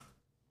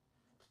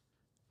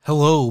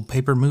Hello,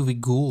 Paper Movie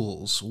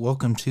Ghouls.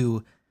 Welcome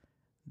to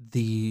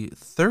the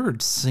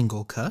third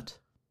single cut.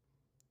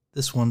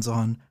 This one's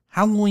on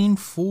Halloween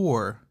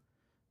 4,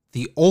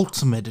 the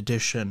Ultimate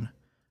Edition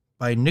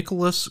by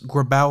Nicholas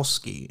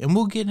Grabowski, and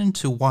we'll get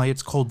into why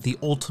it's called the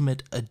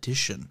Ultimate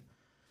Edition.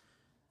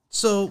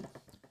 So,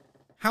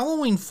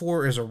 Halloween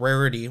 4 is a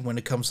rarity when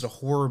it comes to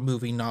horror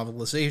movie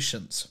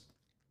novelizations,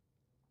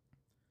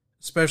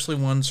 especially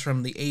ones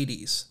from the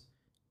 80s.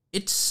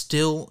 It's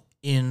still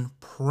in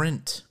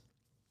print.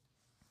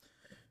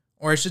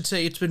 Or I should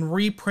say, it's been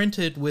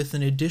reprinted with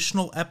an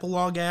additional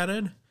epilogue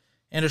added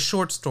and a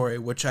short story,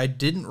 which I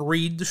didn't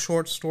read the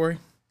short story.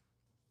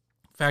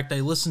 In fact, I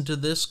listened to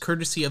this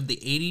courtesy of the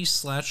 80s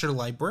slasher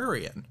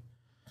librarian.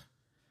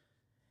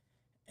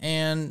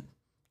 And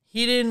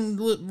he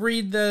didn't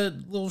read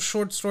the little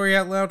short story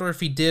out loud, or if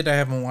he did, I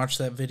haven't watched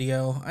that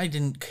video. I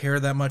didn't care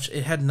that much.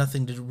 It had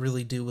nothing to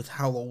really do with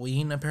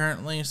Halloween,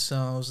 apparently, so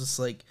I was just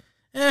like,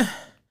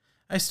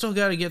 I still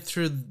got to get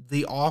through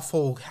the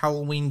awful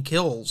Halloween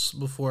kills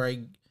before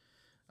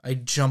I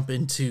jump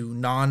into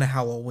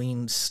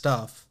non-Halloween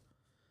stuff.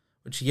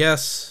 Which,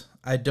 yes,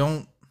 I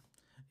don't...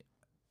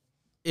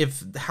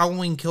 If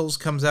Halloween Kills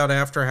comes out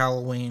after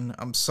Halloween,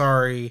 I'm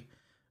sorry,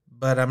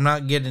 but I'm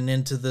not getting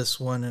into this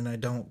one and I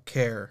don't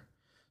care.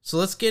 So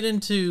let's get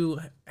into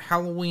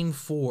Halloween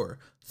 4,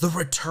 The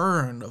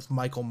Return of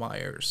Michael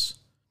Myers.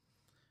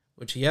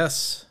 Which,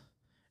 yes...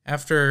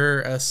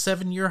 After a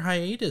 7-year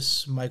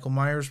hiatus, Michael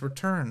Myers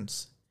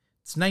returns.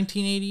 It's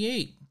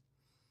 1988.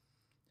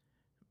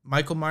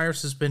 Michael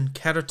Myers has been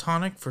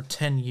catatonic for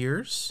 10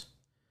 years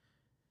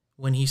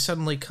when he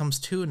suddenly comes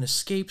to and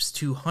escapes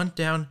to hunt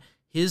down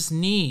his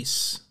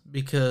niece,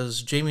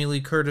 because Jamie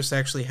Lee Curtis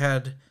actually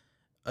had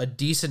a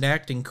decent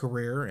acting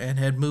career and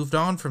had moved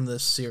on from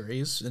this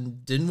series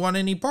and didn't want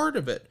any part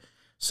of it.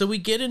 So we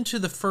get into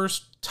the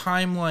first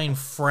timeline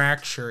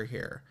fracture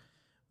here,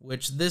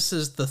 which this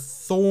is the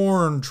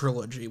Thorn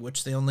trilogy,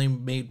 which they only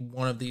made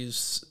one of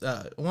these,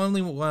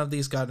 only one of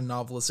these got a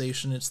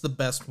novelization. It's the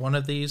best one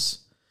of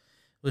these,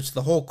 which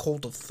the whole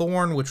Cult of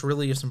Thorn, which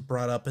really isn't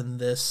brought up in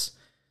this.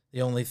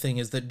 The only thing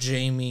is that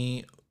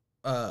Jamie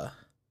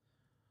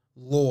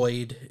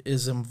Lloyd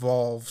is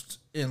involved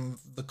in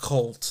the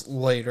cult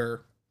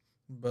later,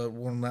 but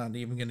we're not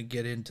even going to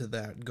get into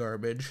that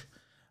garbage.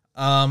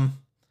 And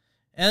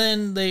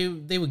then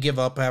they would give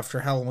up after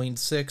Halloween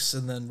 6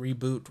 and then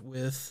reboot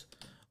with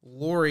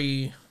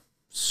Laurie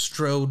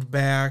Strode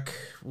back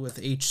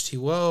with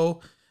H2O.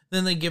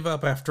 Then they give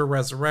up after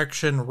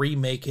Resurrection,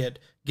 remake it,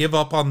 give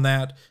up on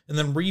that, and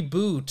then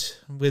reboot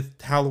with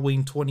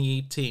Halloween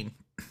 2018.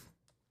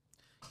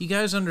 You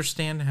guys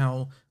understand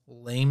how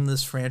lame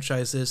this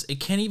franchise is? It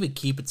can't even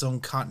keep its own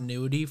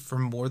continuity for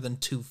more than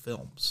 2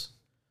 films.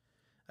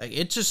 Like,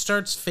 it just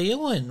starts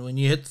failing when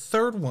you hit the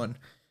third one.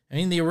 I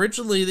mean,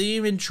 originally they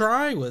even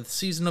try with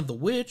Season of the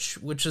Witch,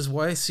 which is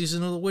why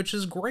Season of the Witch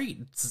is great.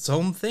 It's its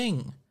own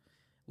thing.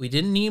 We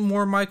didn't need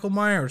more Michael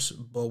Myers,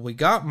 but we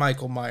got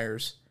Michael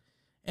Myers.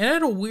 And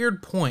at a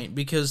weird point,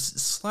 because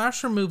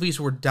slasher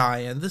movies were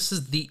dying. This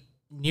is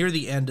near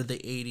the end of the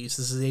 80s.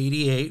 This is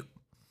 88.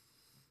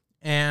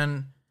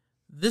 And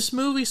this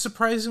movie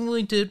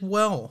surprisingly did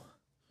well.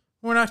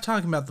 We're not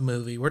talking about the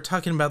movie. We're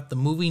talking about the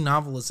movie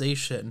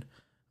novelization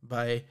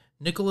by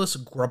Nicholas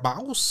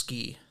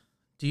Grabowski.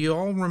 Do you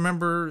all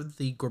remember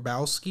the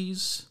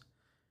Grabowskis?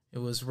 It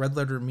was Red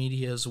Letter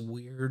Media's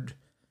weird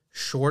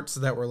shorts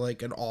that were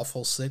like an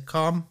awful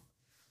sitcom.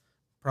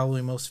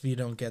 Probably most of you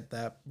don't get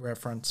that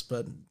reference,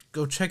 but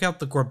go check out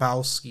the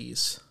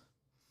Grabowskis.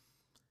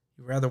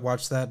 You'd rather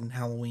watch that than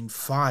Halloween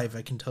 5,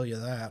 I can tell you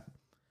that.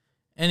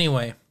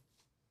 Anyway,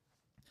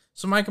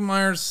 so Michael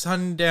Myers is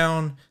hunting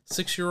down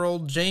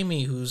 6-year-old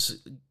Jamie,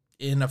 who's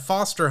in a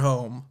foster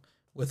home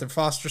with her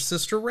foster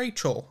sister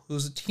Rachel,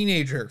 who's a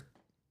teenager.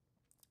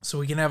 So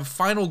we can have a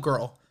final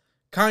girl,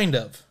 kind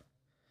of.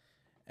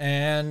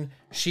 And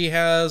she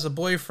has a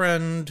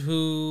boyfriend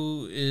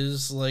who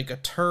is like a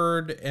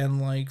turd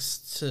and likes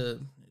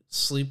to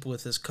sleep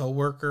with his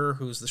coworker,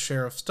 who's the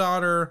sheriff's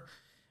daughter.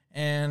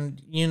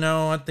 And, you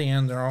know, at the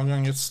end, they're all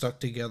going to get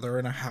stuck together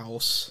in a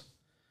house.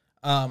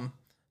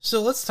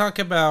 So let's talk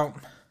about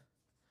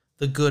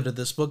the good of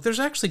this book.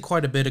 There's actually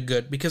quite a bit of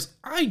good, because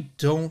I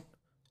don't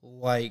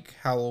like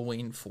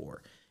Halloween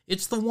 4.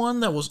 It's the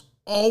one that was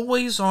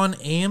always on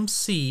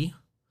AMC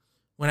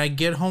when I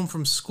get home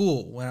from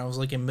school, when I was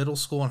like in middle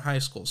school and high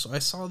school. So I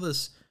saw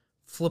this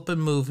flippin'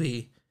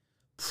 movie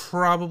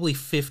probably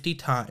 50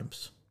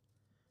 times.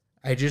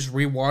 I just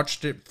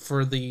rewatched it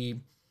for this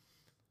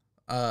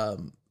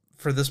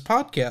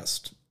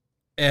podcast,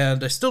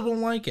 and I still don't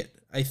like it.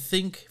 I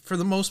think for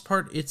the most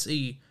part it's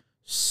a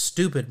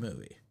stupid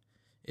movie.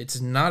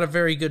 It's not a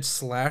very good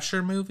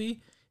slasher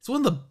movie. It's one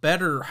of the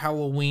better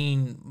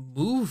Halloween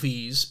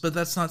movies, but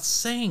that's not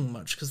saying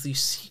much because these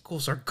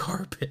sequels are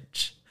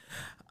garbage.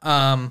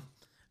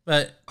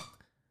 But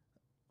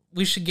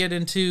we should get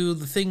into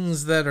the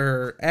things that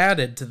are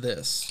added to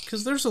this,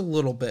 because there's a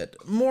little bit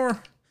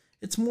more.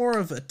 It's more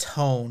of a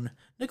tone.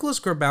 Nicholas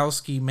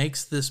Grabowski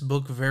makes this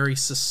book very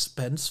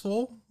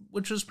suspenseful,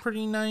 which is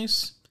pretty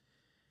nice.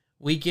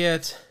 We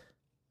get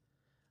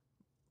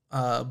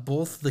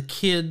both the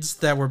kids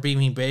that were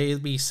being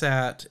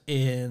babysat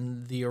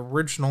in the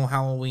original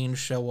Halloween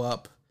show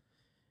up,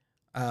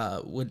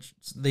 which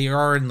they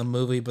are in the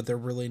movie, but they're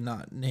really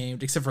not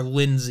named, except for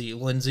Lindsay.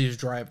 Lindsay's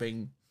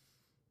driving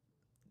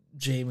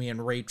Jamie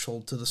and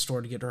Rachel to the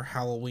store to get her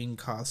Halloween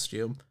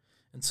costume,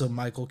 and so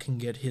Michael can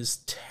get his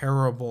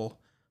terrible,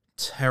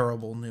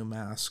 terrible new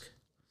mask.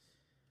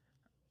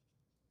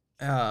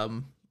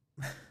 And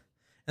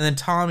then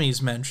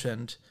Tommy's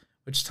mentioned,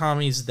 which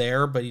Tommy's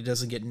there, but he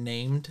doesn't get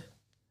named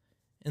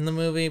in the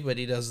movie, but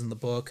he does in the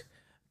book.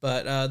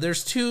 But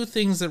there's two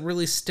things that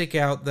really stick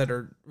out that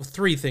are,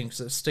 three things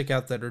that stick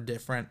out that are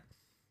different.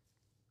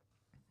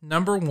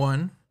 Number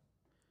one,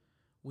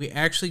 we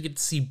actually get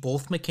to see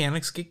both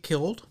mechanics get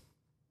killed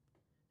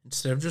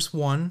instead of just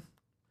one.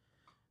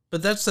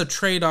 But that's a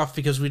trade-off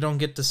because we don't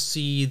get to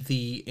see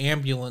the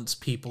ambulance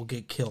people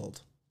get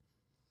killed.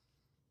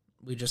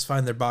 We just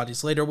find their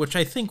bodies later, which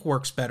I think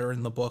works better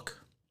in the book.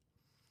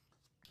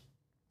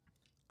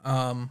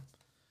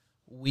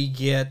 We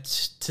get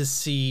to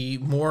see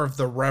more of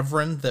the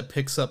Reverend that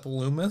picks up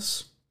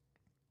Loomis.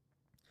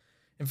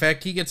 In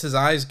fact, he gets his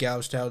eyes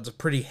gouged out. It's a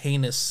pretty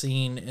heinous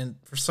scene, and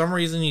for some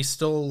reason he's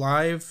still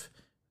alive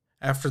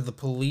after the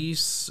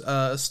police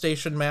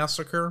station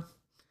massacre.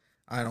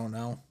 I don't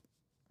know.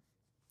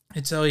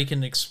 It's how he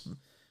can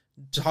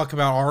talk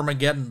about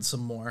Armageddon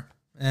some more.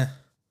 And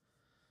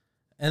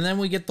then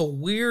we get the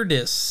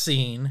weirdest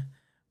scene,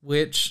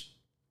 which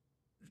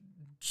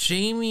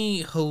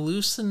Jamie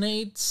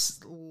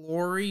hallucinates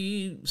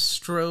Laurie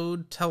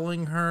Strode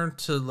telling her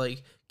to,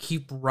 like,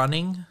 keep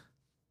running.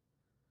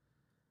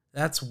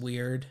 That's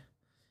weird.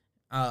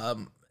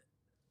 But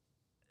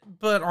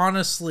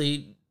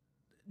honestly,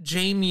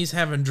 Jamie's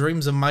having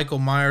dreams of Michael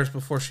Myers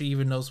before she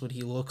even knows what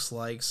he looks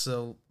like,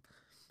 so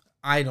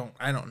I don't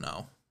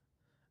know.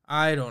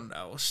 I don't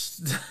know.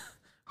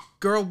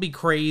 Girl be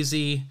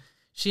crazy.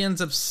 She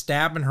ends up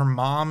stabbing her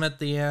mom at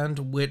the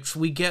end, which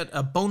we get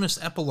a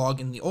bonus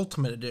epilogue in the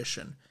Ultimate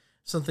Edition.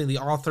 Something the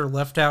author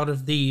left out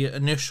of the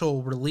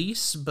initial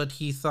release, but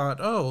he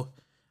thought,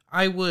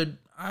 I'm going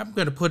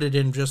to put it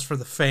in just for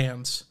the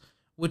fans.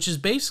 Which is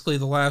basically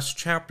the last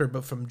chapter,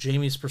 but from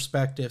Jamie's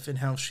perspective and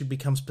how she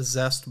becomes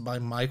possessed by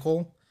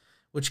Michael.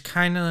 Which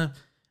kind of,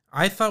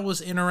 I thought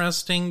was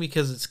interesting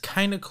because it's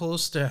kind of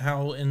close to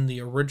how in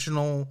the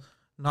original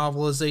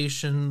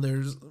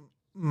novelization,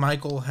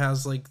 Michael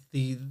has like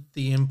the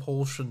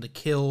impulsion to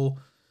kill,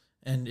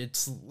 and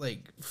it's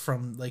like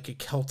from like a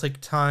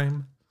Celtic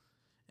time,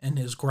 and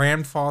his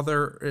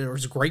grandfather or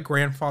his great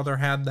grandfather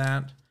had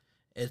that.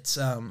 It's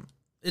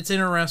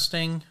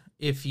interesting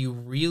if you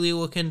really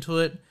look into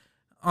it.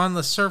 On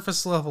the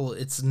surface level,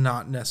 it's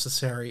not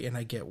necessary, and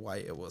I get why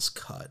it was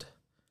cut.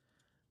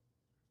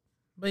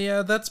 But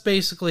yeah, that's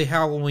basically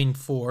Halloween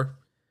 4.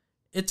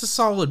 It's a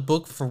solid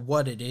book for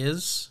what it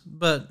is,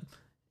 but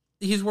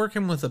he's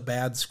working with a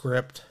bad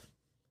script.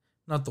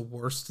 Not the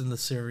worst in the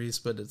series,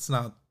 but it's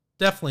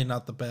definitely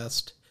not the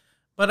best.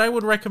 But I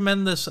would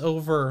recommend this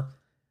over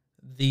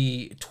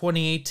the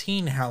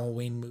 2018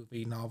 Halloween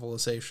movie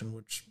novelization,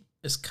 which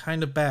is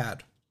kind of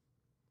bad.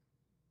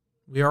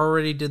 We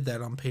already did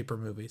that on Paper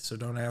Movie, so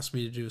don't ask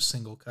me to do a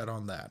single cut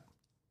on that.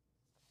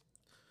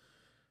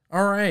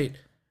 Alright,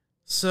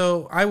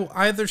 so I will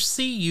either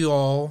see you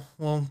all,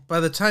 well,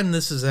 by the time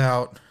this is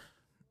out,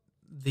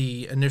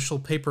 the initial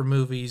Paper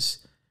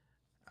Movies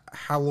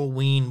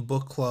Halloween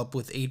book club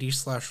with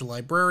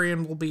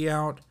 80/Librarian will be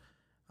out.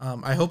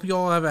 I hope you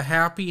all have a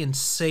happy and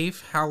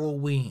safe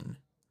Halloween.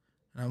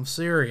 And I'm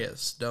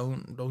serious,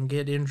 don't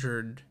get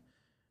injured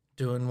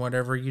doing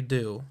whatever you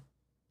do.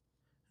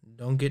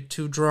 Don't get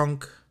too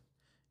drunk.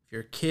 If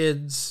you're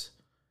kids,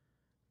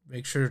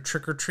 make sure to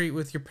trick or treat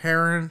with your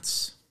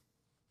parents.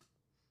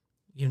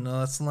 You know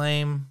that's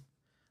lame.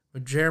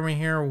 But Jeremy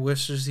here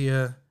wishes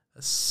you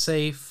a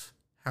safe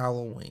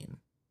Halloween.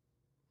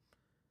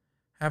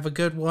 Have a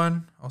good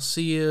one. I'll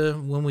see you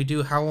when we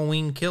do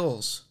Halloween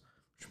Kills,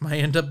 which might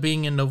end up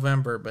being in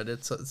November, but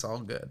it's all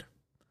good.